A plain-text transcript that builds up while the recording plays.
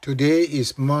Today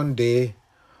is Monday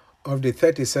of the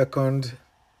 32nd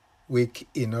week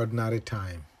in Ordinary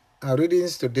Time. Our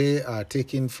readings today are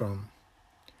taken from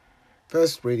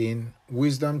first reading,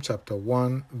 Wisdom chapter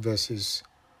 1, verses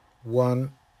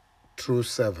 1 through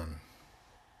 7.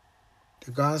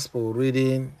 The Gospel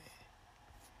reading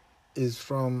is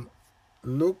from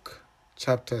Luke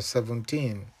chapter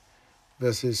 17,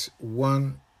 verses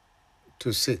 1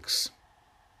 to 6.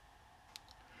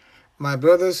 My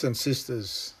brothers and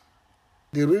sisters,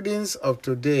 the readings of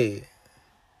today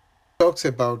talks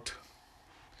about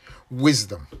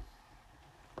wisdom.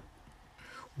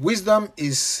 Wisdom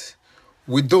is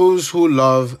with those who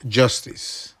love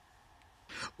justice.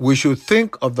 We should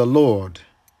think of the Lord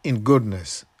in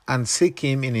goodness and seek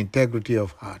Him in integrity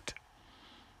of heart,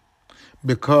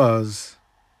 because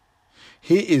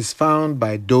He is found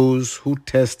by those who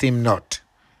test Him not,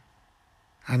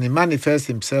 and He manifests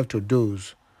Himself to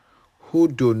those who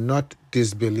do not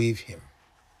disbelieve Him.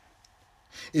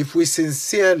 If we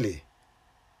sincerely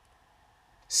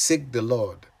seek the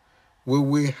Lord, we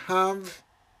will have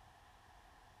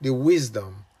the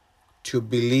wisdom to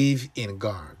believe in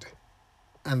God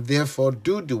and therefore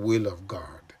do the will of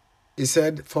God. He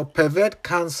said, "For perverse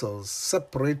counsels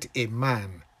separate a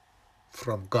man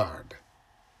from God,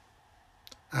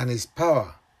 and his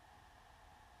power,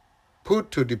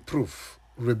 put to the proof,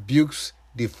 rebukes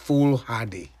the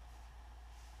foolhardy."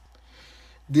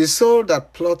 The soul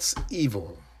that plots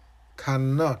evil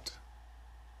cannot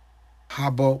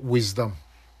harbor wisdom.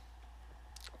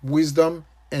 Wisdom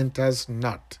enters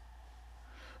not,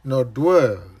 nor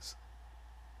dwells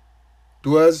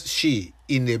she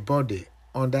in a body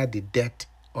under the debt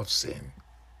of sin.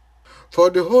 For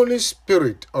the Holy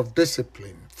Spirit of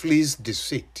discipline flees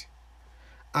deceit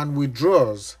and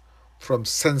withdraws from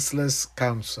senseless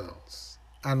counsels.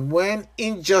 And when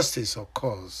injustice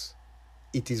occurs,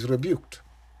 it is rebuked.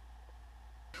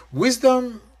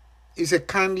 Wisdom is a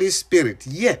kindly spirit,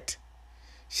 yet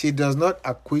she does not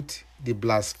acquit the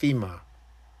blasphemer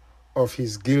of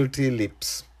his guilty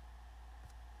lips.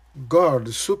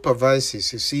 God supervises,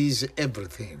 He sees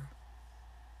everything.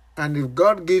 And if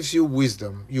God gives you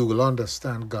wisdom, you will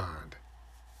understand God.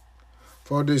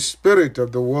 For the Spirit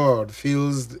of the Lord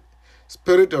fills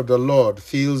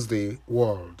the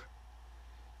world,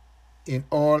 in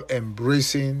all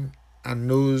embracing, and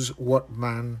knows what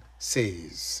man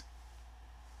says.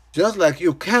 Just like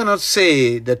you cannot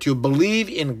say that you believe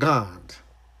in God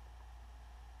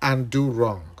and do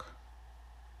wrong,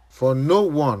 for no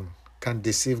one can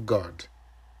deceive God.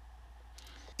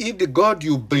 If the God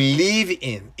you believe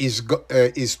in is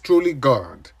truly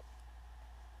God,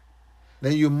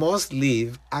 then you must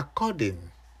live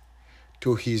according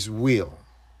to His will.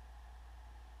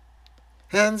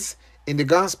 Hence, in the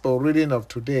Gospel reading of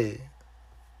today,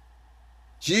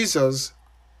 Jesus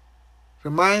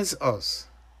reminds us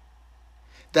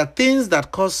that things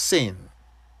that cause sin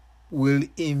will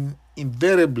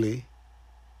inevitably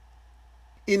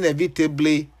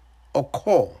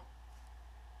occur.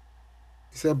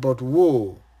 He said, "But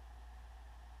woe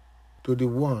to the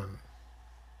one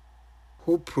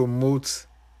who promotes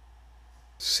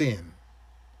sin."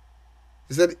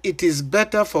 He said, "It is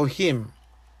better for him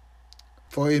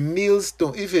for a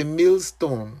millstone, if a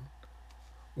millstone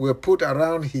were put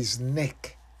around his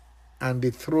neck and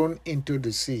be thrown into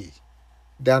the sea,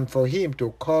 than for him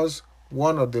to cause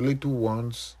one of the little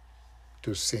ones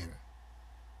to sin."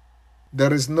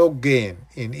 There is no gain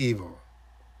in evil.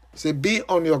 Say, be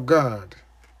on your guard.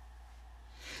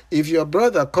 If your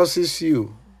brother curses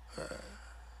you,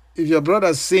 if your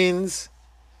brother sins,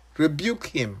 rebuke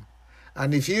him,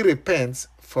 and if he repents,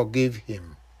 forgive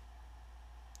him.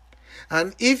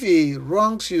 And if he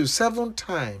wrongs you 7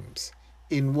 times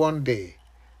in one day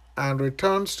and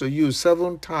returns to you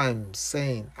 7 times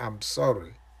saying, "I'm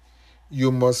sorry,"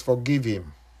 you must forgive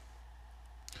him.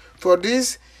 For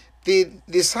this, the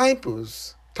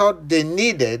disciples thought they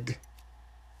needed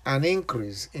an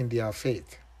increase in their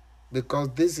faith, because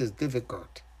this is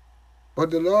difficult.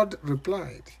 But the Lord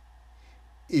replied,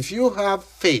 if you have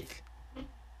faith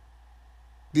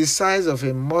the size of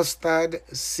a mustard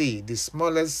seed, the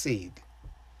smallest seed,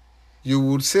 you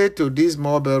would say to this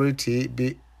mulberry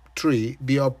tree,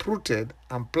 be uprooted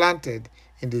and planted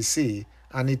in the sea,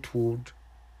 and it would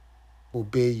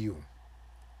obey you.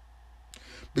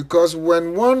 Because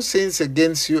when one sins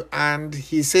against you and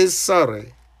he says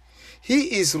sorry,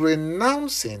 he is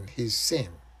renouncing his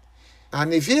sin.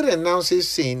 And if he renounces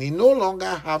sin, he no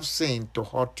longer has sin to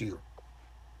hurt you.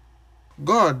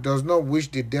 God does not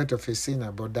wish the death of a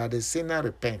sinner, but that the sinner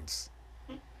repents.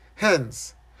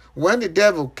 Hence, when the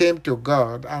devil came to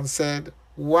God and said,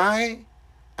 "Why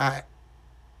are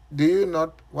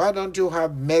why don't you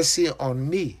have mercy on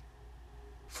me?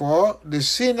 For the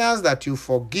sinners that you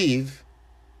forgive,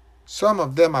 some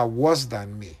of them are worse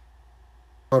than me.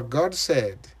 But God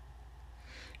said,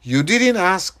 you didn't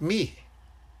ask me.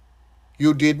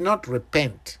 You did not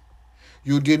repent.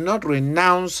 You did not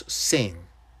renounce sin.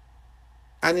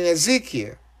 And in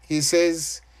Ezekiel, he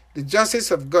says, the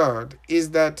justice of God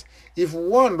is that if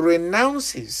one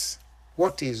renounces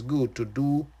what is good to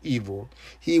do evil,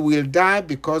 he will die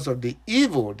because of the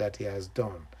evil that he has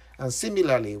done. And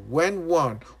similarly, when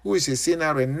one who is a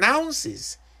sinner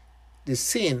renounces the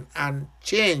sin and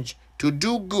change to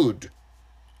do good,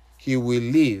 he will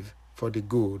live for the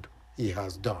good he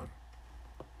has done.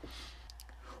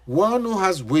 One who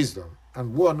has wisdom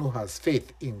and one who has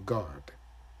faith in God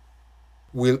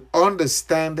will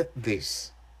understand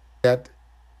this, that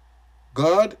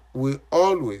God will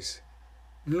always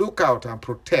look out and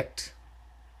protect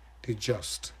the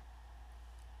just,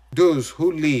 those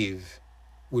who live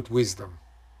with wisdom.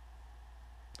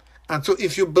 And so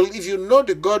if you know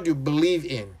the God you believe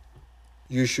in,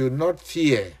 you should not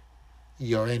fear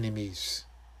your enemies.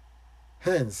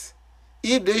 Hence,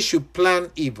 if they should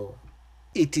plan evil,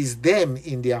 it is them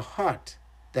in their heart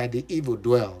that the evil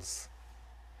dwells.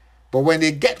 But when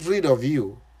they get rid of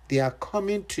you, they are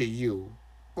coming to you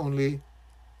only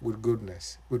with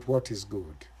goodness, with what is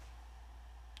good.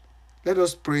 Let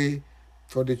us pray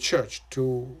for the church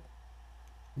to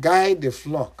guide the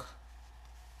flock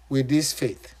with this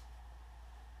faith.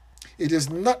 It is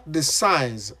not the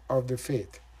signs of the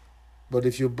faith, but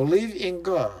if you believe in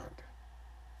God,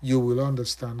 you will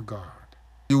understand God.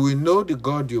 You will know the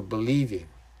God you believe in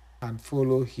and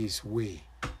follow his way,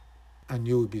 and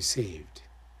you will be saved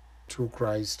through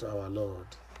Christ our Lord.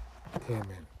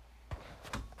 Amen.